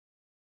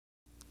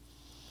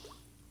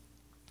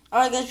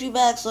Alright guys, we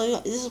back.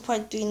 So this is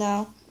part 3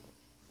 now.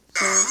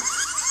 So,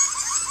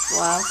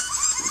 wow.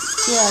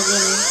 Yeah,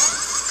 Jimmy.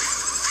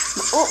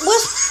 Oh,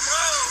 what's...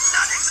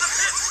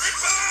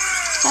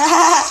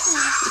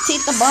 You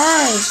take the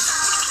burns.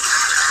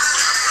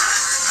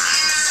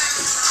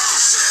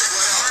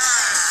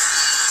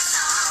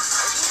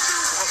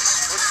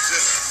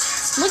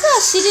 Look at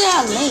that CD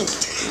that link.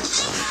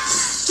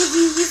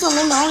 He's on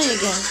limit only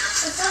again.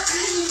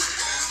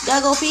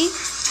 Gotta go pee?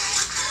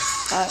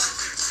 Alright.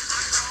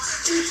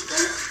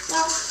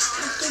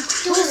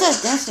 What is that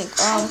dancing?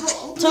 I'm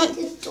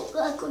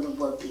gonna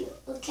whoop you,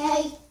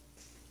 okay?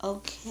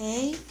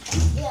 Okay.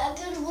 Yeah, I'm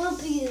gonna whoop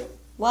you.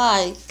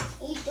 Why?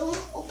 Hey, don't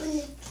open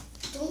it.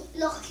 Don't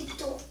lock the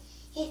door.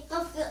 Hey,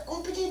 I'm gonna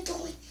open the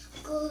door.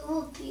 I'm gonna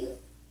whoop you.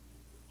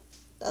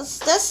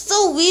 That's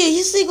so weird.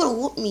 He's still gonna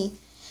whoop me.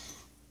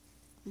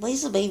 But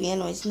he's a baby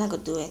anyway. He's not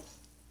gonna do it.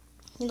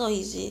 You know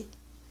he's it.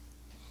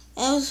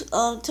 And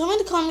tell me in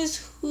the comments,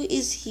 who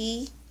is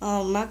he?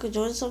 Michael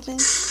Jordan something?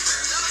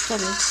 Tell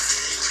me.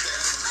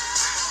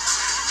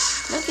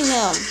 Look at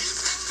him.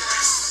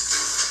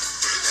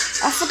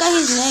 I forgot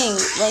his name.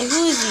 Like,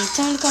 who is he?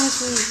 Tell me in the comments,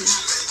 who is he?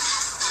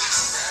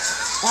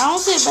 I don't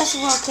say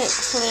basketball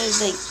players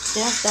like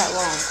dance that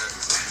long.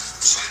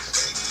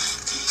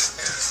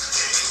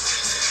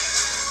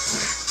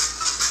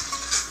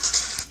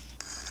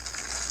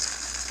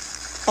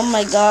 Oh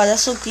my god,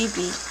 that's so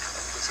creepy.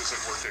 This isn't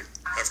working.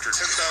 After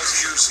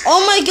 10,000 years. Oh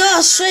my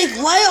god, Shrek,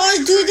 why are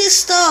do this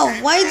stuff?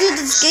 Why do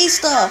this gay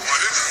stuff?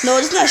 No,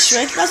 it's not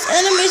Shrek, that's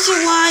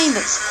animation line.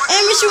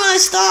 Animation line,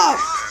 stop.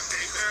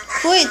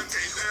 Quit.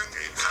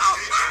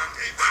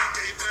 Bye.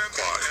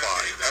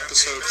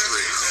 Episode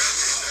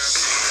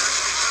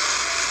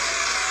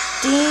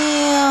 3.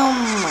 Damn.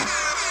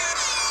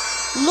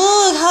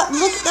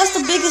 Look, that's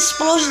the biggest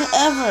explosion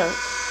ever.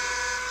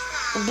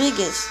 The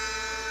biggest.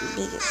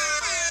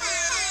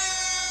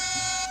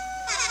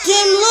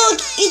 Damn, look,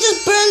 it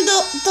just burned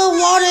the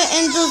water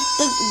and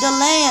the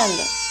land.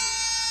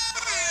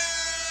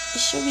 It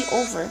should be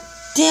over.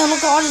 Damn,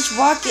 look at all these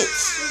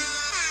rockets.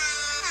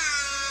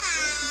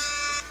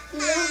 You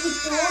have the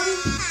door?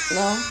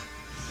 No.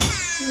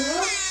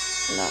 No?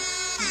 No.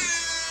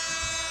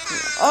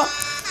 Oh,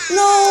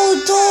 no,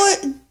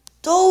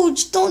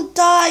 Doge, don't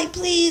die,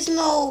 please,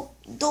 no.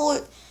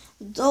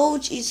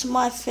 Doge is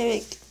my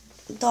favorite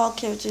dog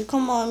character.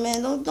 Come on,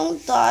 man, don't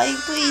die,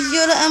 please.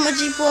 You're the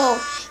emoji pro.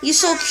 You're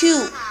so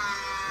cute,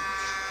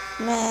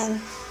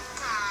 man.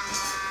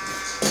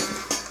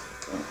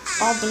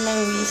 All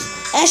bananas.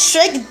 And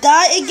Shrek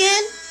died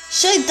again.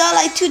 Shrek died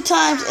like 2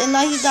 times, and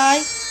now he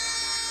died.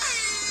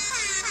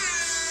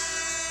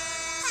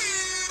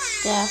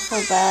 Yeah, I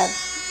feel bad.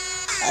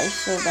 I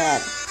feel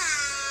bad.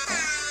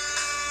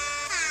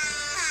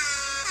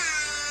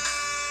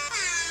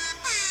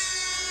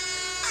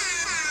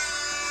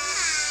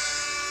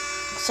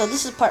 So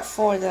this is part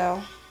 4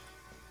 though.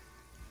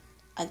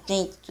 I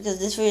think, because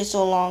this video is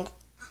so long.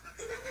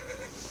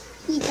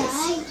 He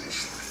died?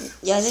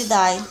 Yeah, they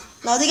died.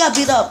 No, they got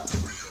beat up.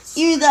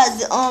 Even that,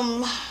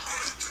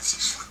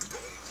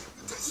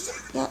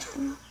 yeah.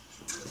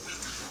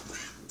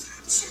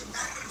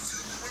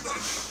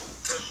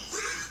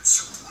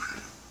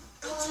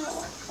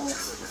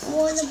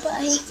 Wanna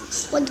buy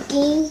what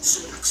game?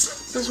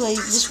 This way,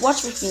 just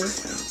watch with me.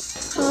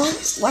 Huh?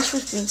 Watch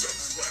with me.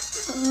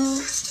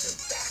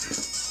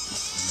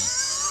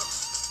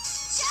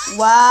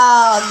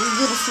 Wow, did you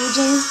do the food,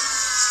 Jamie?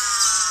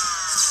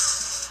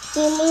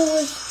 Emma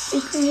was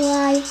sleeping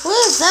wide. Who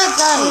is that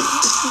guy?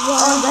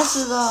 Oh, that's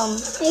his,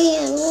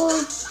 Hey, Emma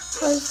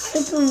was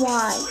sleeping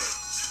wide.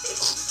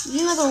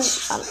 you're not gonna,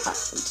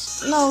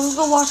 no, we're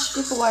gonna watch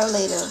Superboy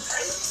later.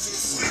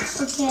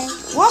 Okay.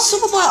 Watch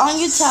Superboy on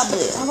your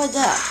tablet. How about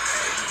that?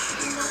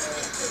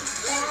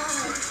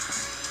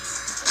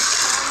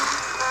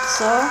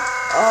 So,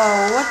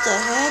 oh, what the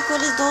heck?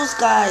 What is those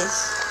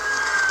guys?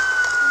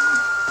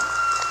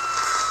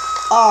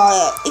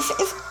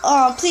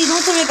 Oh, please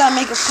don't tell me I gotta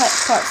make a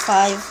part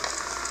 5.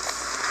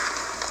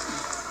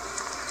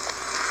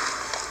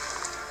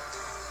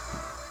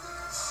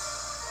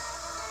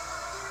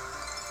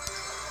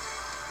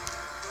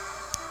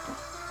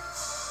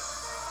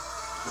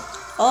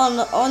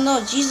 Oh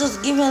no, Jesus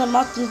giving a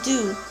Mountain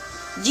Dew.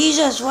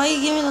 Jesus, why are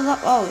you giving a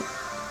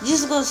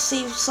Jesus gonna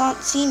save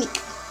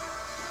Scenic.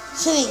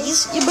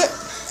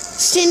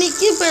 Scenic,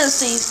 you better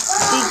say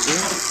thank you.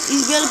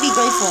 You better be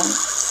grateful.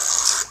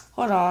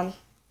 Hold on.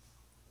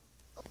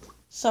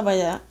 Sorry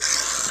about that.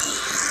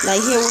 Now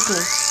here with me,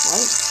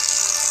 right?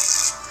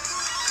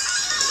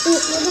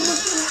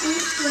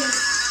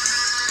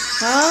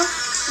 Huh?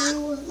 It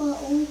was my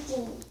own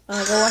thing.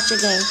 Alright, go watch your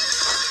game.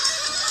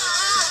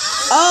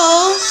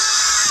 Oh!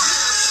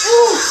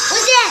 Ooh,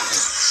 what's that?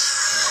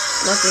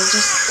 Nothing,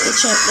 just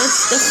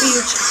the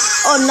future.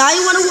 Oh, now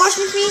you wanna watch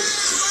with me?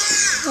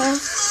 Huh?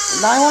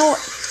 Now you wanna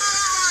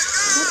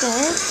what the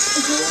heck?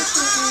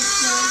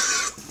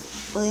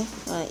 Really?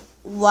 Alright.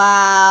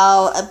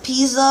 Wow, a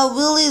pizza?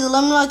 Really? The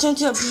lemon lime turned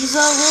to a pizza?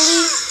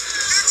 Really?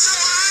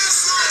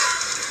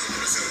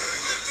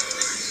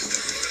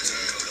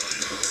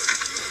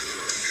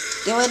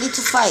 Get ready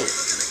to fight.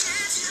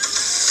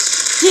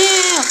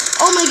 Damn!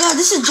 Oh my god,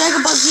 this is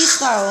Dragon Ball Z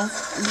style.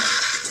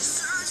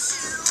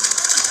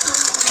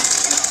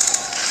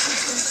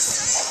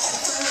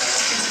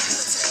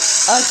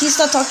 Can you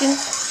start talking?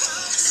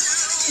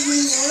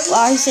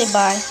 He say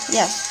bye.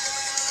 Yes.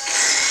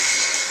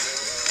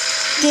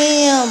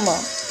 Damn.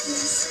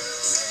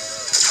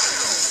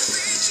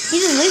 He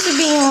just laser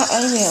beam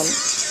on him.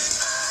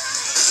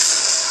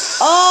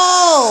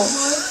 Oh!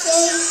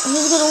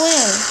 Who's gonna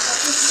win?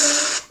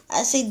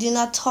 I say do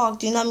not talk.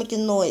 Do not make a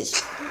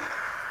noise.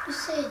 You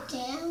say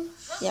damn?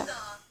 Yeah.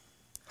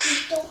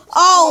 Don't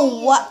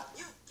Oh, what?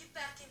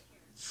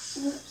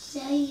 Don't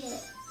say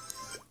it.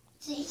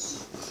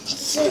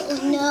 Say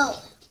no.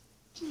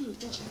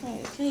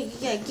 Okay,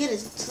 yeah, get it.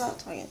 Stop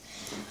talking.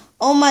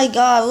 Oh my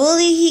god,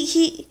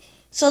 really?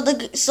 So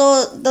the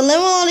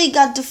lemon only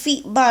got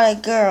defeated by a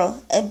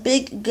girl, a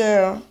big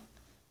girl.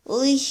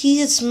 Really, he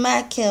just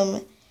smacked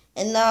him,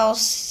 and now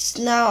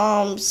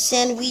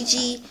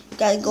Sanluigi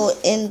gotta go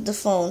in the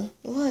phone.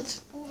 What?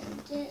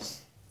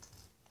 This.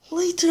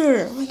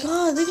 Later. Oh my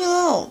god, leave me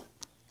alone.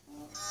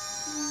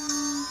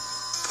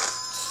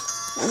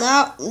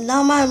 Now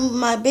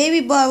my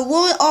baby boy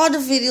ruined all the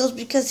videos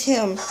because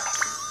him.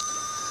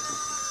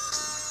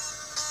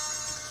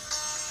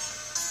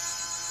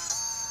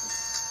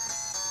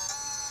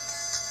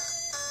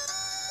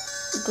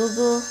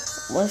 Google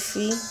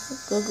Murphy.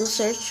 Google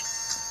search.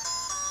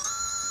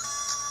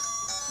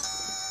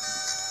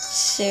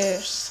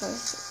 Seriously.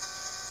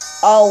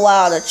 Oh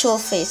wow, the troll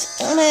face.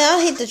 Oh man,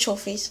 I hate the troll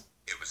face.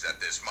 It was at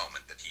this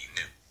moment that he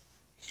knew.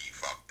 He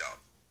fucked up.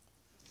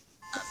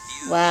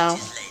 Wow.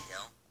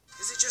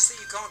 Is it just that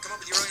you can't come up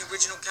with your own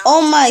original character?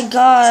 Oh my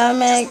god,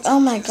 oh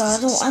my god,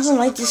 I don't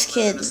like this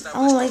kid.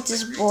 I don't like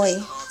this boy.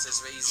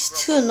 He's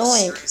too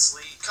annoying.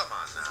 Seriously, come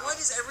on now. Why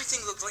does everything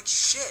look like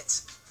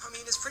shit? I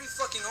mean, it's pretty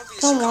fucking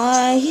obvious. Come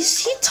on, he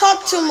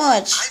talked too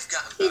much.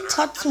 He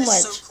talked too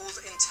much.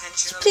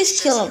 Please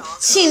kill him.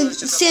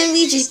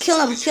 Sanluigi,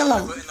 kill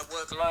him.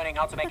 Learning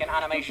how to make an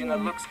animation that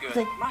looks good. He's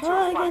like,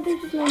 oh, I gotta do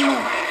this no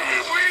more.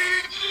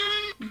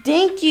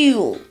 Thank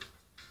you.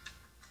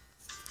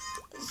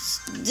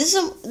 This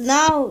is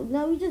now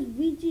we just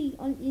Ouija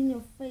in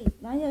your face.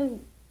 Now you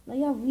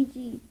have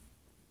Ouija.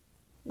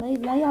 Now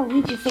you have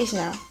Ouija face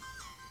now.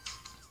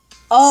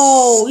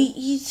 Oh,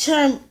 he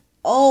turned.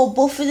 Oh,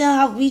 both of them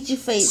have Ouija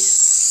face.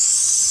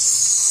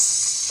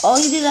 Oh,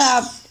 he did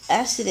have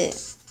accident.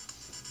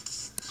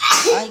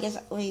 Alright guys,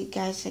 wait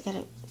guys, I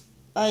gotta.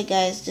 Alright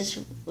guys, just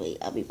wait,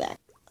 I'll be back.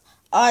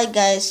 Alright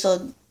guys, so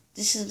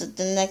this is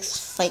the next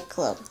Fight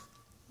Club.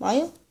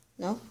 Mario?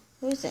 No?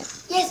 Who is that?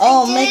 Yes,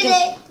 Oh, I did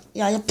it.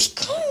 Yeah,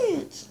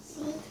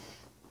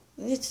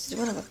 it's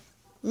whatever.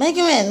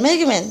 Mega Man.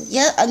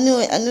 Yeah, I knew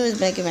it's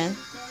Mega Man.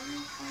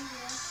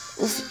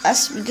 Oof,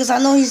 because I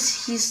know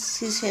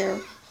his hair.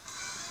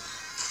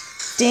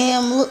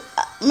 Damn, look,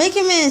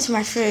 Mega Man is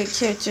my favorite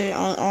character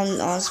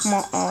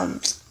on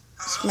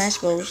Smash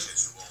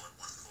Bros.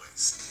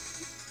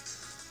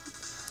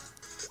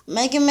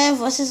 Mega Man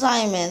vs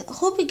Iron Man. I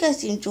hope you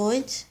guys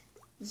enjoyed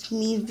this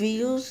meme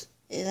videos,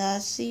 and I'll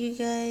see you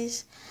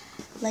guys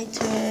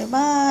later.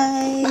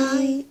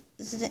 Bye.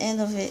 This is the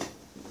end of it.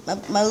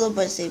 My little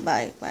brother say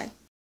bye.